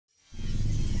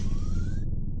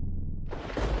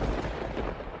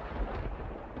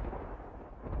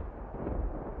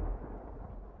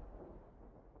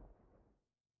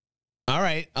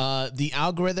right. The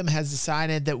algorithm has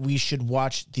decided that we should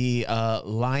watch the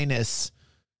LINUS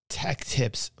Tech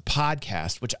Tips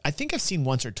podcast, which I think I've seen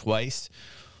once or twice.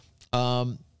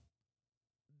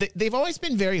 They've always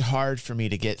been very hard for me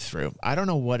to get through. I don't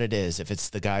know what it is, if it's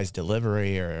the guy's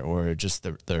delivery or just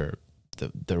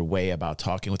their way about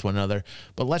talking with one another.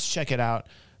 But let's check it out,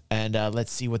 and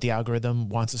let's see what the algorithm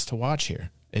wants us to watch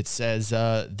here. It says,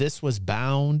 this was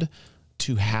bound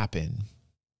to happen.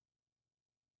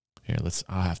 Here,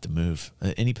 I'll have to move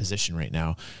any position right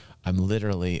now. I'm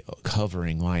literally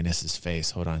covering Linus's face.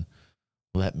 Hold on.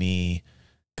 Let me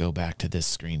go back to this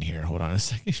screen here. Hold on a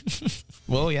second.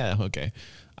 Well, yeah, okay.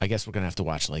 I guess we're going to have to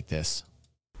watch like this.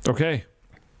 Okay.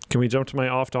 Can we jump to my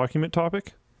off-document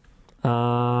topic?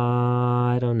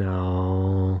 I don't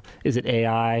know. Is it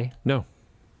AI? No.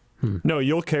 No,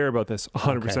 you'll care about this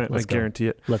 100%. Okay, I guarantee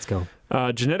it. Let's go.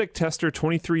 Genetic tester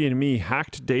 23andMe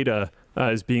hacked data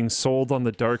is being sold on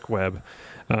the dark web.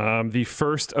 The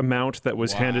first amount that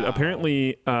was handed,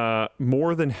 apparently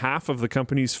more than half of the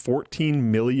company's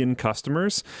 14 million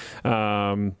customers.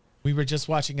 We were just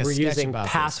watching a sketch using about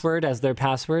password as their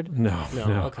password? No.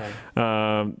 Okay.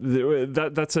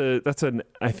 That's an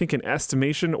I think an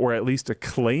estimation or at least a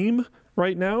claim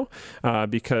right now,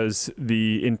 because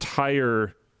the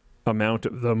entire amount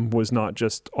of them was not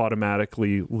just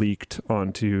automatically leaked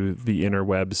onto the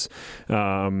interwebs,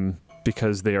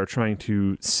 because they are trying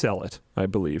to sell it, I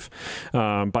believe.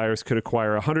 Buyers could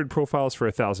acquire 100 profiles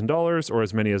for $1,000 or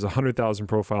as many as 100,000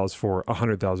 profiles for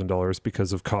 $100,000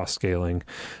 because of cost scaling.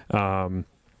 That's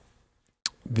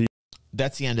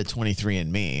the end of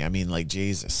 23andMe. I mean, like,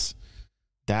 Jesus.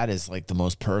 That is like the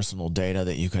most personal data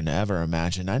that you can ever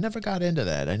imagine. I never got into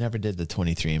that. I never did the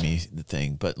 23andMe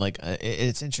thing. But, like,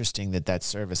 it's interesting that that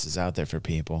service is out there for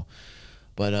people.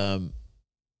 But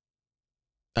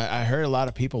I heard a lot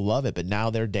of people love it, but now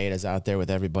their data's out there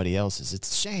with everybody else's. It's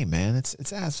a shame, man. It's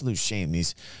an absolute shame,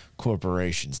 these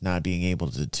corporations not being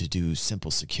able to do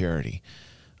simple security.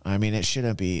 I mean, it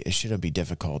shouldn't be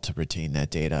difficult to retain that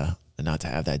data and not to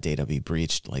have that data be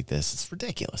breached like this. It's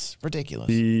ridiculous. Ridiculous.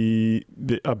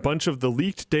 A bunch of the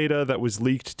leaked data that was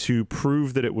leaked to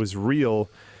prove that it was real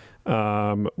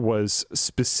was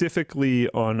specifically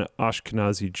on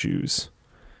Ashkenazi Jews,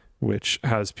 which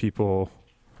has people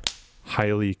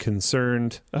highly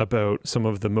concerned about some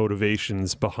of the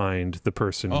motivations behind the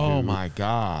person who my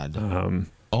God.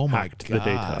 hacked the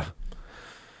data.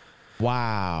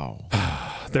 Wow.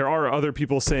 There are other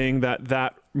people saying that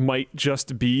that might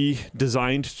just be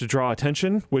designed to draw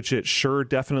attention, which it sure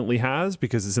definitely has,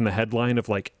 because it's in the headline of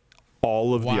like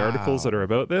all of the articles that are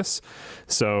about this.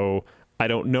 So I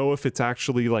don't know if it's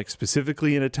actually like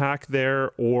specifically an attack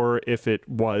there, or if it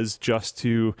was just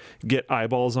to get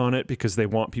eyeballs on it because they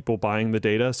want people buying the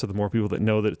data. So the more people that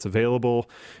know that it's available,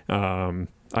 I'm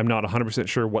not 100%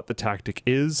 sure what the tactic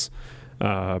is,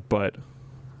 but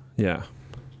yeah.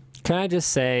 Can I just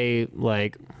say,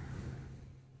 like,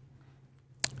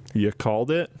 you called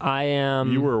it?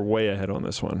 You were way ahead on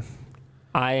this one.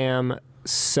 I am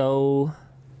so...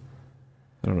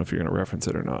 I don't know if you're going to reference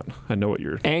it or not. I know what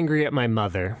you're... angry at my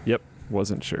mother. Yep.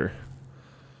 Wasn't sure.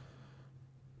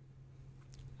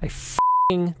 I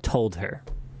f***ing told her,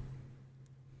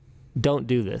 don't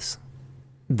do this.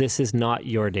 This is not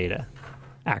your data,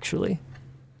 actually.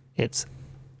 It's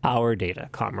our data,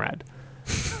 comrade.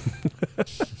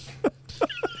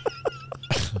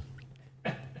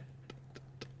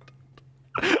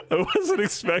 I wasn't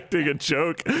expecting a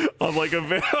joke on like a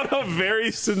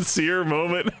very sincere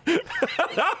moment.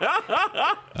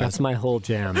 That's my whole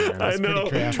jam, man. I know.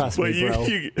 Trust me, bro.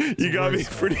 You got me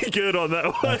pretty good on that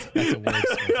one. That's a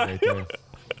wordsmith right there.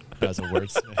 That's a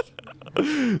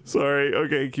wordsmith. Sorry.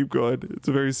 Okay, keep going. It's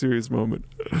a very serious moment.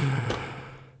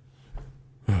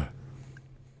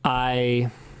 I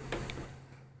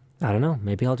don't know.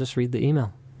 Maybe I'll just read the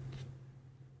email.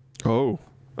 Oh.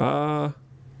 Are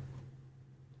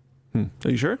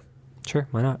you sure? Sure,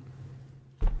 why not?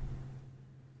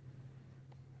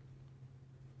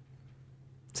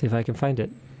 See if I can find it.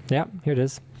 Yeah, here it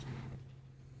is.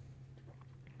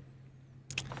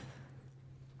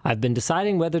 I've been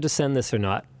deciding whether to send this or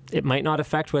not. It might not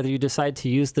affect whether you decide to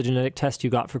use the genetic test you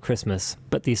got for Christmas,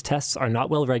 but these tests are not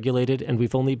well regulated, and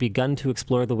we've only begun to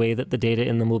explore the way that the data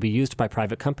in them will be used by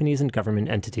private companies and government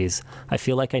entities. I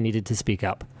feel like I needed to speak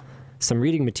up. Some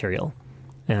reading material.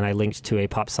 And I linked to a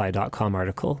popsci.com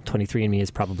article. 23andMe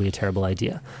is probably a terrible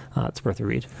idea. It's worth a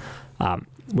read.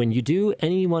 When you do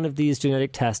any one of these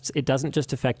genetic tests, it doesn't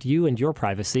just affect you and your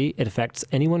privacy. It affects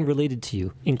anyone related to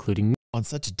you, including me. On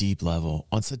such a deep level,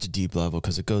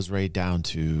 because it goes right down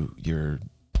to your,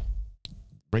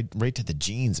 right to the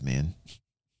genes, man.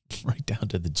 right down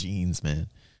to the genes, man.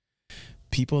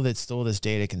 People that stole this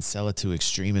data can sell it to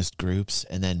extremist groups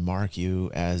and then mark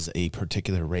you as a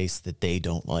particular race that they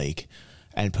don't like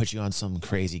and put you on some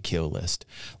crazy kill list.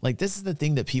 Like, this is the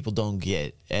thing that people don't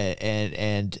get,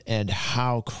 and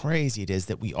how crazy it is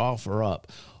that we offer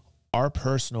up our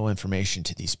personal information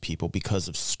to these people because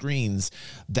of screens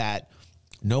that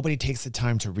nobody takes the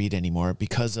time to read anymore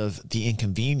because of the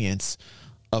inconvenience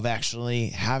of actually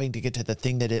having to get to the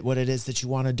thing that what it is that you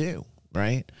want to do,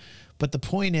 right? But the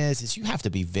point is you have to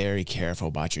be very careful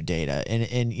about your data.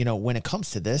 And you know, when it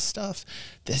comes to this stuff,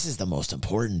 this is the most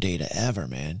important data ever,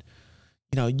 man.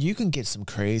 You know, you can get some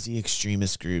crazy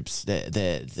extremist groups that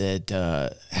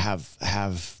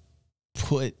have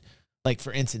put, like,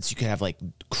 for instance, you could have like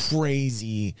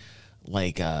crazy,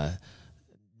 like,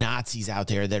 Nazis out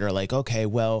there that are like, okay,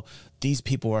 well, these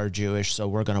people are Jewish, so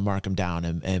we're going to mark them down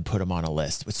and put them on a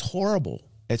list. It's horrible.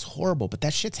 It's horrible, but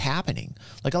that shit's happening.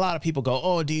 Like, a lot of people go,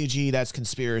 oh, DG, that's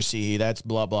conspiracy. That's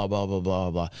blah, blah, blah, blah,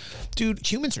 blah, blah. Dude,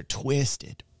 humans are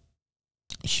twisted.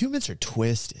 Humans are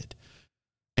twisted.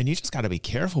 And you just got to be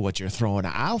careful what you're throwing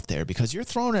out there, because you're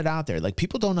throwing it out there. Like,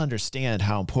 people don't understand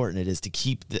how important it is to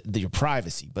keep your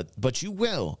privacy, but you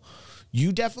will.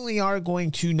 You definitely are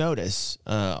going to notice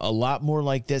a lot more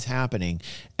like this happening.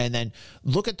 And then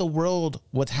look at the world,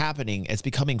 what's happening. It's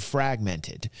becoming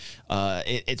fragmented.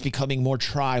 It's becoming more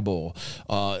tribal.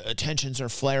 Tensions are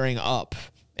flaring up.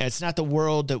 It's not the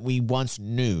world that we once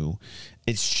knew.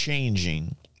 It's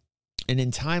changing. And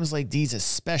in times like these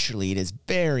especially, it is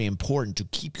very important to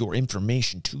keep your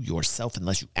information to yourself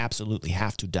unless you absolutely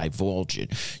have to divulge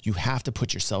it. You have to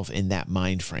put yourself in that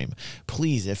mind frame.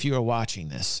 Please, if you are watching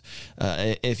this,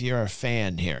 if you're a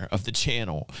fan here of the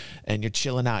channel and you're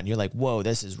chilling out and you're like, whoa,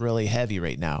 this is really heavy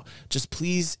right now, just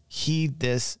please heed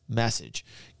this message.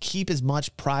 Keep as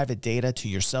much private data to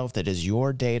yourself that is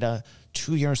your data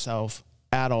to yourself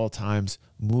at all times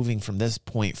moving from this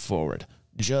point forward.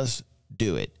 Just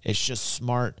do it. It's just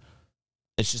smart.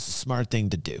 It's just a smart thing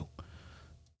to do.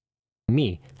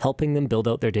 Me, helping them build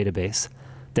out their database.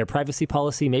 Their privacy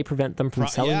policy may prevent them from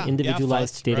selling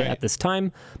individualized data at this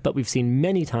time, but we've seen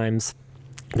many times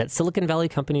that Silicon Valley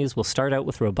companies will start out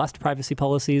with robust privacy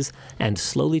policies and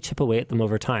slowly chip away at them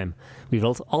over time. We've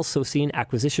also seen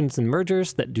acquisitions and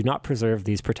mergers that do not preserve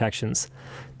these protections.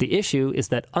 The issue is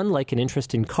that, unlike an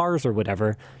interest in cars or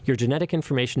whatever, your genetic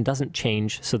information doesn't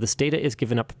change, so this data is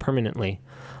given up permanently.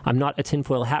 I'm not a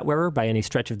tinfoil hat wearer by any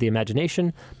stretch of the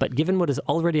imagination, but given what is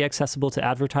already accessible to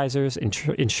advertisers,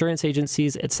 insurance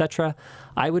agencies, etc.,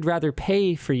 I would rather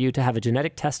pay for you to have a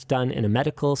genetic test done in a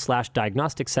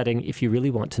medical/diagnostic setting if you really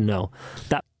want to know.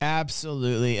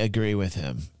 Absolutely agree with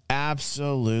him.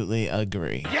 Absolutely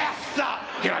agree. Yes, sir.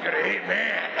 Can I get an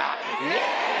amen?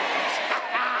 Yes.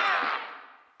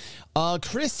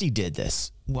 Christy did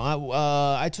this.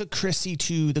 I took Christy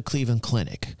to the Cleveland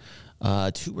Clinic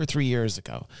 2 or 3 years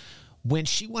ago. When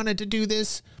she wanted to do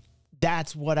this,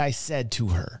 that's what I said to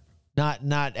her.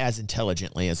 Not as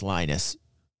intelligently as Linus.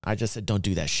 I just said, don't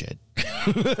do that shit.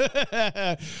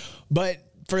 But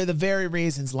for the very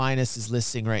reasons Linus is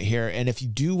listing right here. And if you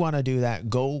do want to do that,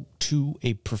 go to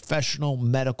a professional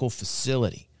medical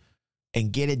facility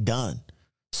and get it done.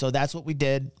 So that's what we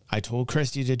did. I told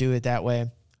Christy to do it that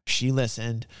way. She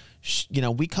listened. You know,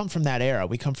 we come from that era.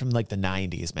 We come from like the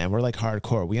 90s, man. We're like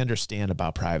hardcore. We understand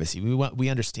about privacy. We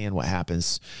understand what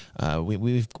happens.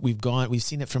 We've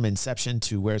seen it from inception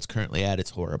to where it's currently at. It's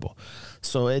horrible.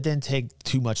 So it didn't take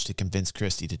too much to convince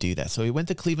Christy to do that. So we went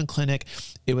to Cleveland Clinic.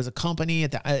 It was a company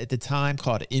at the time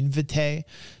called Invitae,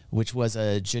 which was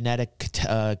a genetic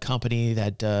company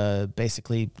that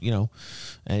basically, you know,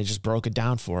 and just broke it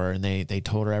down for her, and they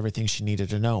told her everything she needed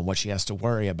to know and what she has to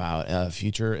worry about,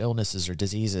 future illnesses or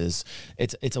diseases.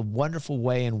 It's a wonderful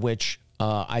way in which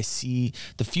I see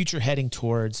the future heading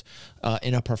towards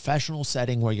in a professional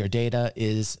setting where your data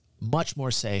is much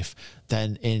more safe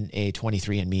than in a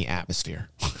 23andMe atmosphere.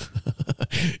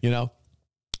 You know?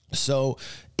 So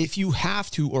if you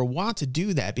have to or want to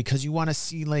do that because you want to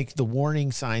see like the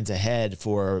warning signs ahead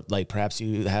for like perhaps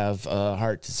you have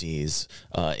heart disease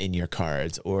in your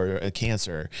cards or a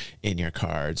cancer in your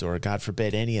cards, or God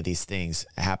forbid any of these things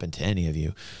happen to any of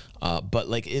you. But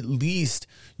like at least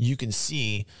you can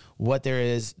see what there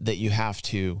is that you have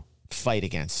to fight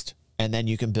against. And then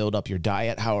you can build up your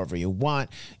diet however you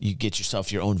want. You get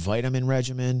yourself your own vitamin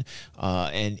regimen,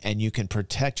 and you can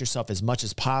protect yourself as much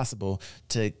as possible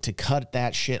to cut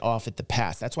that shit off at the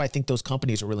pass. That's why I think those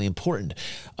companies are really important.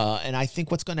 And I think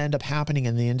what's going to end up happening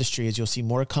in the industry is you'll see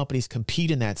more companies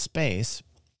compete in that space.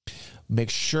 Make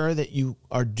sure that you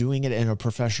are doing it in a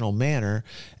professional manner.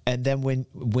 And then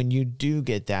when you do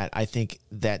get that, I think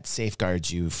that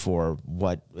safeguards you for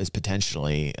what is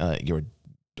potentially your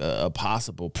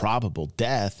possible, probable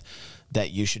death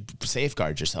that you should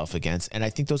safeguard yourself against. And I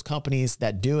think those companies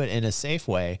that do it in a safe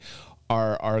way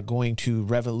are going to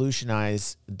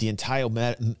revolutionize the entire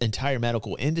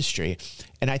medical industry.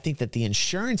 And I think that the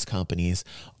insurance companies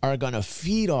are going to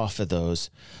feed off of those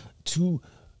to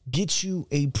get you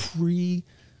a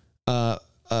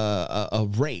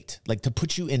rate, like to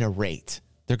put you in a rate.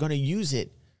 They're going to use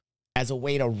it as a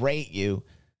way to rate you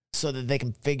so that they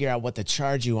can figure out what to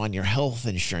charge you on your health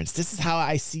insurance. This is how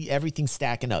I see everything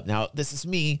stacking up. Now, this is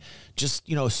me just,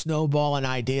 snowballing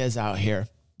ideas out here,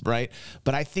 right?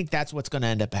 But I think that's what's going to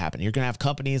end up happening. You're going to have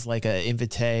companies like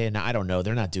Invitae, and I don't know,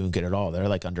 they're not doing good at all. They're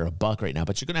like under $1 right now.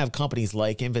 But you're going to have companies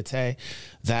like Invitae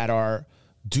that are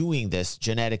doing this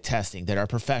genetic testing, that are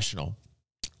professional,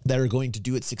 that are going to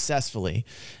do it successfully.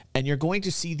 And you're going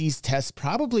to see these tests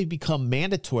probably become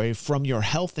mandatory from your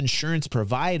health insurance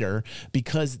provider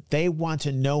because they want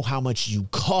to know how much you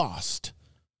cost.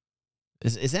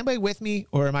 Is anybody with me?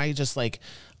 Or am I just like,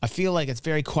 I feel like it's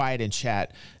very quiet in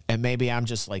chat and maybe I'm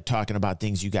just like talking about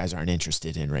things you guys aren't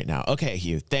interested in right now. Okay,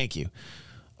 Hugh, thank you.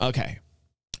 Okay.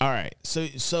 All right.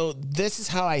 So this is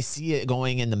how I see it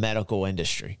going in the medical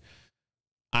industry.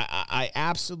 I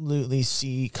absolutely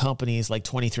see companies like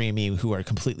 23andMe who are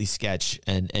completely sketch,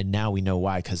 and now we know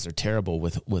why, because they're terrible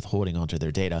with holding onto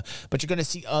their data. But you're going to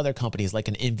see other companies like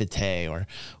an Invitae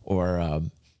or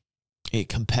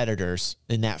competitors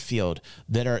in that field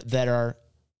that are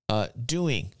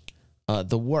doing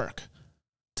the work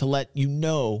to let you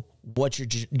know what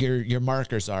your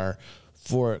markers are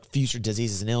for future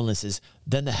diseases and illnesses.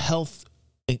 Then the health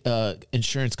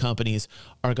insurance companies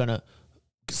are going to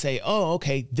say, oh,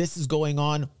 okay, this is going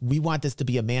on. We want this to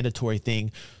be a mandatory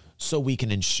thing so we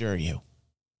can insure you.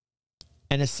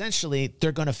 And essentially,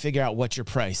 they're going to figure out what your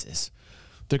price is.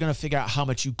 They're going to figure out how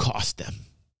much you cost them.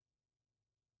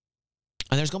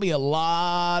 And there's going to be a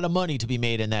lot of money to be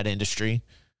made in that industry.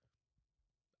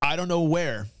 I don't know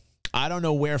where. I don't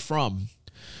know where from.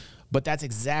 But that's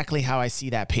exactly how I see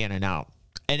that panning out.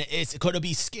 And it's going to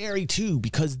be scary too,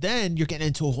 because then you're getting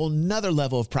into a whole nother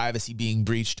level of privacy being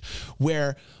breached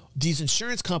where these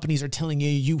insurance companies are telling you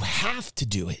you have to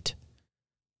do it.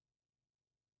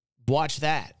 Watch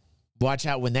that. Watch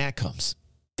out when that comes.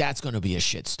 That's going to be a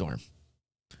shitstorm.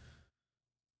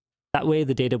 That way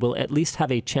the data will at least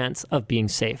have a chance of being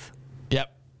safe.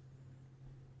 Yep.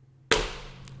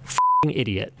 F***ing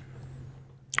idiot.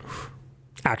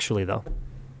 Actually, though.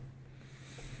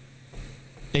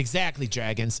 Exactly,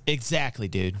 Dragons. Exactly,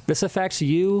 dude. This affects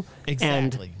you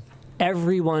and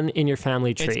everyone in your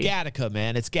family tree. It's Gattaca,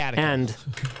 man. It's Gattaca. And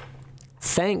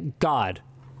thank God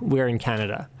we're in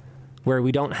Canada, where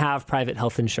we don't have private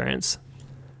health insurance.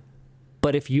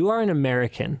 But if you are an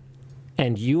American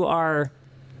and you are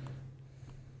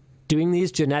doing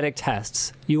these genetic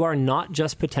tests, you are not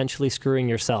just potentially screwing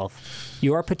yourself.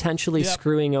 You are potentially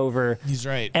screwing over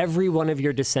every one of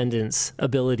your descendants'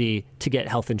 ability to get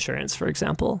health insurance, for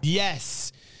example.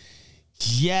 Yes.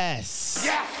 Yes.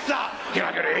 Yes, you're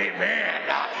not gonna hate me.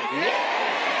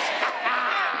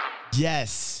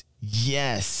 Yes.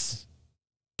 Yes.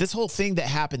 This whole thing that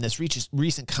happened, this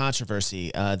recent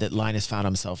controversy that Linus found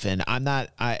himself in,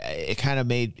 it kind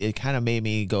of made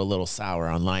me go a little sour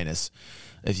on Linus.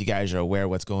 If you guys are aware of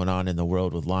what's going on in the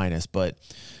world with Linus, but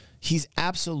he's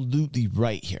absolutely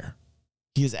right here.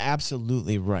 He is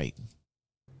absolutely right.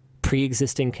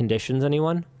 Pre-existing conditions,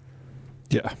 anyone?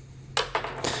 Yeah.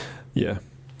 Yeah.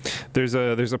 There's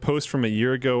a post from a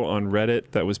year ago on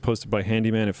Reddit that was posted by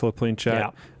Handyman at Floatplane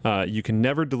Chat. Yeah. You can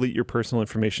never delete your personal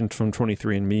information from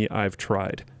 23andMe. I've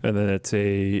tried. And then it's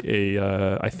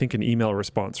I think an email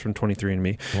response from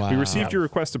 23andMe. Wow. We received your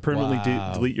request to permanently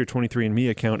delete your 23andMe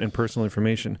account and personal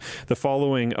information. The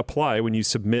following apply when you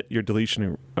submit your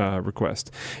deletion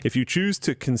request. If you choose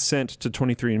to consent to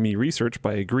 23andMe research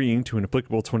by agreeing to an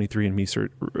applicable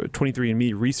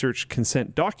 23andMe research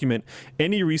consent document,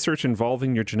 any research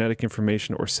involving your genetic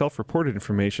information or self-reported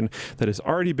information that has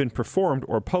already been performed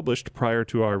or published prior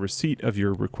to our receipt of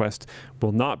your request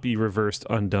will not be reversed,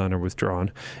 undone, or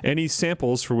withdrawn. Any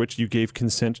samples for which you gave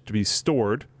consent to be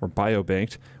stored or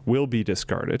biobanked will be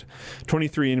discarded.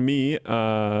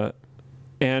 23andMe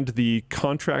and the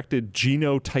contracted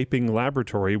genotyping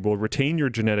laboratory will retain your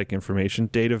genetic information,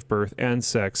 date of birth, and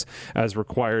sex as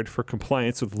required for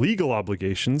compliance with legal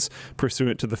obligations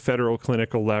pursuant to the Federal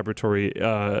Clinical Laboratory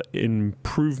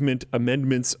Improvement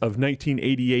Amendments of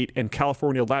 1988 and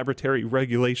California Laboratory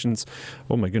Regulations.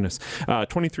 Oh my goodness.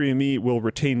 23andMe will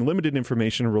retain limited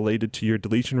information related to your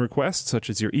deletion request, such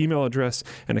as your email address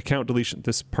and account deletion.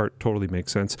 This part totally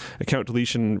makes sense. Account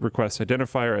deletion request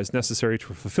identifier as necessary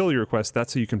to fulfill your request.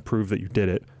 That's so you can prove that you did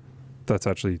it. That's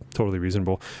actually totally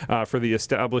reasonable. For the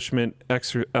establishment,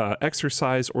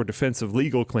 exercise, or defense of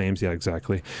legal claims, yeah,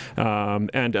 exactly,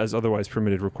 and as otherwise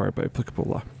permitted, required by applicable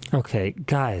law. Okay,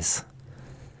 guys.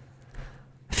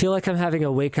 I feel like I'm having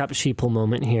a wake-up sheeple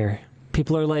moment here.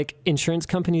 People are like, insurance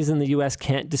companies in the U.S.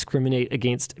 can't discriminate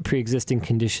against pre-existing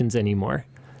conditions anymore.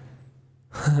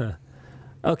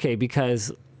 Okay, because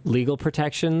legal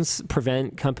protections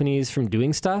prevent companies from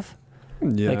doing stuff?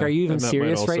 Yeah, like, are you even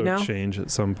serious right now? Change at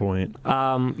some point.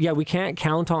 Yeah, we can't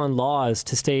count on laws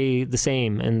to stay the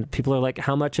same. And people are like,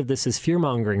 how much of this is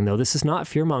fear-mongering, though? This is not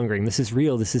fear-mongering. This is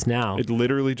real. This is now. It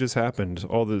literally just happened.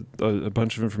 A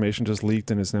bunch of information just leaked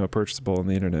and is now purchasable on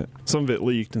the internet. Some of it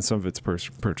leaked and some of it's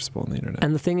purchasable on the internet.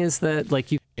 And the thing is that,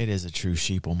 like, It is a true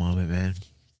sheeple moment, man.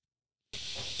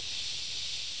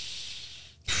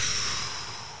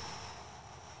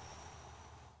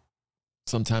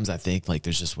 Sometimes I think like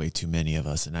there's just way too many of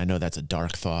us, and I know that's a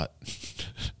dark thought.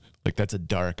 Like that's a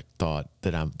dark thought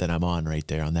that I'm on right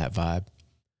there on that vibe.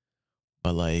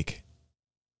 But like,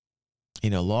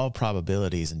 you know, law of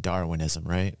probabilities and Darwinism,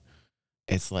 right?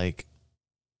 It's like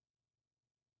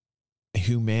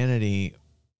humanity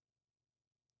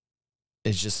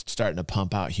is just starting to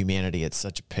pump out humanity at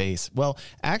such a pace. Well,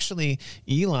 actually,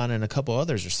 Elon and a couple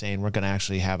others are saying we're going to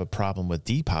actually have a problem with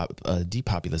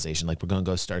depopulation. Like we're going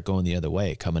to start going the other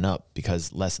way coming up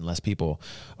because less and less people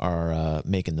are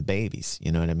making the babies.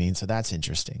 You know what I mean? So that's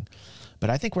interesting. But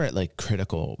I think we're at like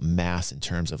critical mass in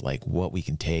terms of like what we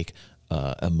can take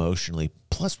emotionally.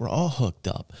 Plus, we're all hooked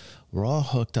up. We're all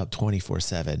hooked up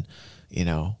 24/7, you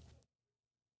know.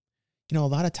 You know, a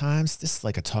lot of times, this is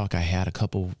like a talk I had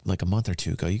a month or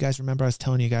two ago. You guys remember I was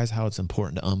telling you guys how it's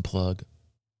important to unplug?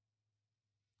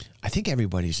 I think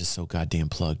everybody's just so goddamn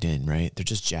plugged in, right? They're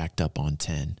just jacked up on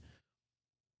 10.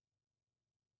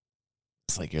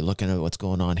 It's like you're looking at what's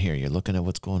going on here. You're looking at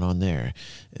what's going on there.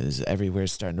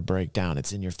 Everywhere's starting to break down.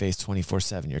 It's in your face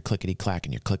 24/7. You're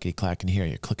clickety-clacking. You're clickety-clacking here.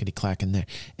 You're clickety-clacking there.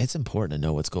 It's important to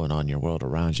know what's going on in your world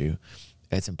around you.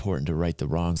 It's important to right the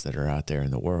wrongs that are out there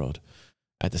in the world.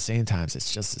 At the same time,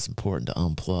 it's just as important to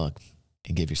unplug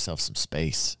and give yourself some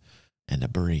space and to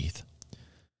breathe.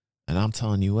 And I'm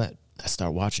telling you what, I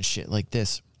start watching shit like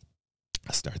this.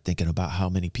 I start thinking about how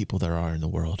many people there are in the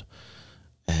world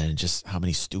and just how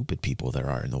many stupid people there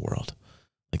are in the world.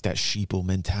 Like that sheeple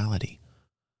mentality.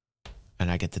 And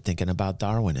I get to thinking about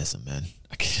Darwinism, man.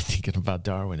 I get to thinking about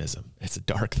Darwinism. It's a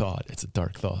dark thought. It's a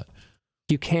dark thought.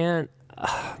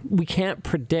 we can't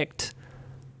predict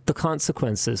the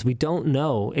consequences. We don't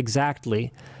know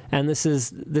exactly. And this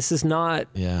is not.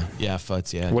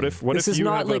 Futs. Yeah. What if you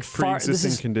have a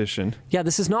pre-existing condition? Yeah,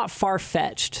 this is not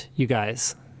far-fetched, you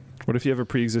guys. What if you have a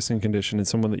pre-existing condition and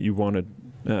someone that you wanted?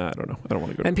 I don't know. I don't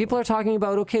want to go. And people are talking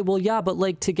about, okay, well, yeah, but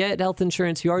like to get health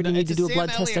insurance, you already need to do a blood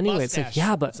test anyway. It's like,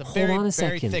 yeah, but hold on a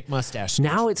second. Very thick mustache.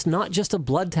 Now it's not just a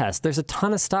blood test. There's a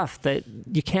ton of stuff that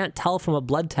you can't tell from a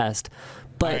blood test.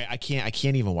 But right, I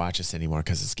can't even watch this anymore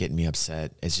because it's getting me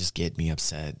upset. It's just getting me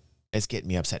upset. It's getting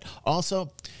me upset.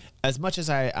 Also, as much as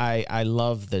I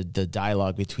love the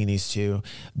dialogue between these two,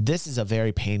 this is a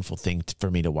very painful thing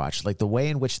for me to watch. Like the way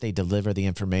in which they deliver the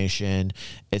information,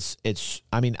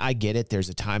 I mean, I get it. There's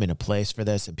a time and a place for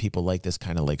this, and people like this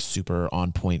kind of like super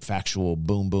on point, factual,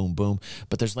 boom, boom, boom.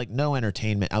 But there's like no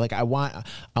entertainment. I want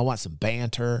some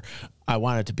banter. I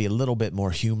want it to be a little bit more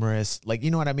humorous. Like,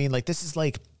 you know what I mean? Like this is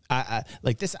like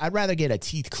I'd rather get a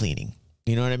teeth cleaning.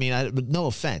 You know what I mean? No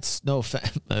offense.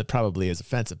 It probably is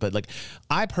offensive, but like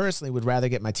I personally would rather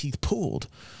get my teeth pulled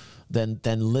than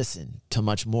listen to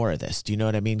much more of this. Do you know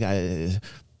what I mean? I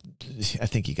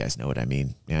think you guys know what I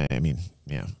mean. Yeah,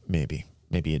 maybe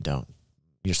you don't.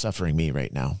 You're suffering me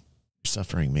right now. You're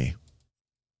suffering me.